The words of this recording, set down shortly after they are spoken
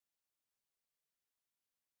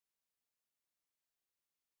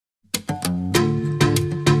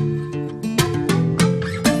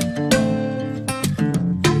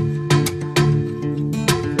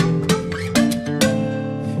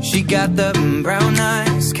got the brown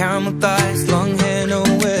eyes, caramel thighs, long hair, no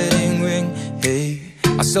wedding ring. Hey,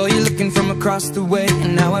 I saw you looking from across the way,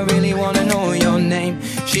 and now I really wanna know your name.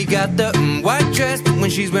 She got the white dress, but when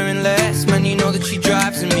she's wearing less, man, you know that she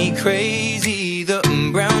drives me crazy. The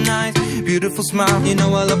brown eyes, beautiful smile, you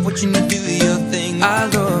know I love watching you do your thing. I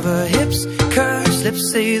love her hips, curves,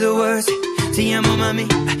 lips say the words. Te amo mami,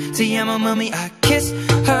 te amo mami. I kiss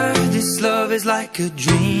her, this love is like a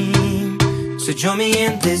dream. So join me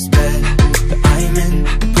in this bed that I'm in.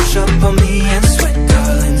 Push up on me and sweat,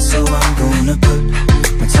 darling. So I'm gonna put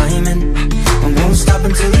my time in. I won't stop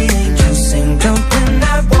until the angels sing. Jump in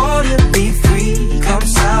that water, be free. Come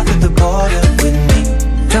south of the border with me.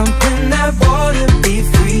 Jump in that water, be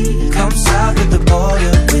free. Come south of the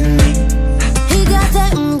border with me. He got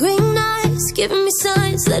that green eyes, giving me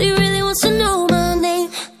signs that he really wants to know my name.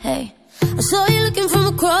 Hey, I saw you looking from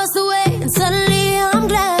across the way, and suddenly I'm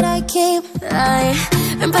glad I came. Ay,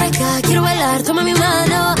 ven para acá, quiero bailar, toma mi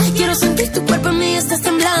mano. Quiero sentir tu cuerpo en mí, estás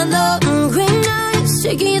temblando. Green eyes,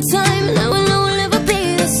 taking your time, and I will know we'll never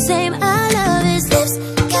be the same. I love his lips,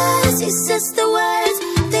 cause he says the words.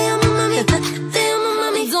 Te amo mami, te amo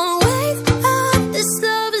mami. Don't wake up, this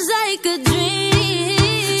love is like a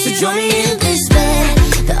dream. So join me in this bed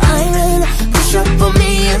that I'm in. Push up on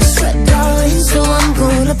me and sweat, darling. So I'm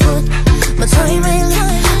gonna put my time in.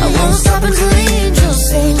 I won't stop until the angels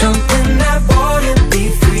sing. Jump in that water, be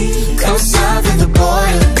free. Come south of the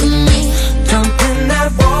border with me. Jump in that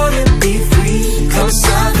water, be free. Come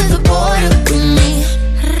south of the border with me.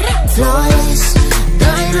 Flawless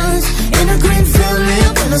diamonds in a green field,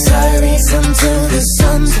 milk in the silence until the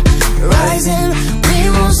sun's rising. We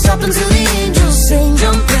won't stop until the angels sing.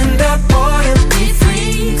 Jump in that water, be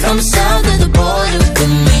free. Come south of the border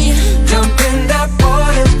with me. Jump in that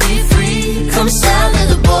water, be free. Come south of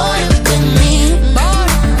the border with me.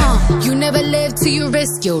 You never live till you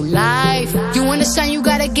risk your life. You wanna shine, you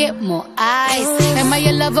gotta get more eyes. Am I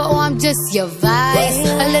your lover or I'm just your vice?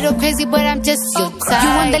 A little crazy, but I'm just your type. You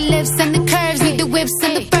want the lips and the curves, need the whips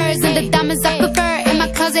and the furs and the diamonds I prefer. In my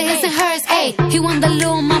closet, his and hers. Ayy, he want the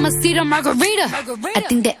little mamacita margarita. I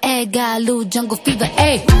think the egg got a little jungle fever.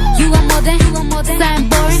 Ayy, you want more than something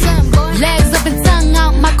boring. Legs up and tongue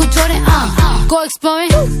out, Michael Jordan. Go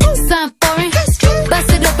exploring, something foreign.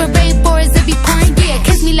 Bust it up in rainforests, it be pouring. Yeah,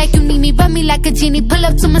 kiss me like you need me, rub me like a genie. Pull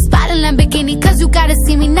up to my spot in Lamborghini, cause you gotta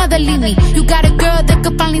see me, never leave me. You got a girl that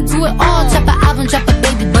could finally do it all. Drop an album, drop a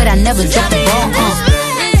baby, but I never drop the ball.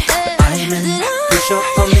 I'm in, push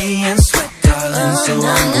up on me and sweat, darling. So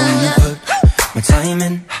I'm gonna put my time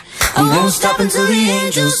in. I won't stop until the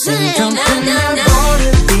angels sing. Jump in that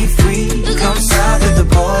water, be free. Come south of the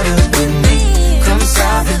border with me. Come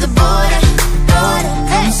south of the border, border.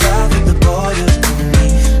 Come south of the border with me.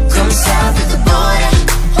 Come south of the border,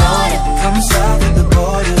 border. Come south of the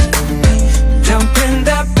border with me. Jump in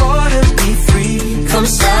that water, be free. Come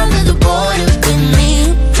south of the border with me.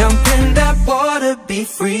 Jump in that water, be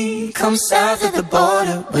free. Come south of the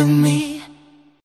border with me.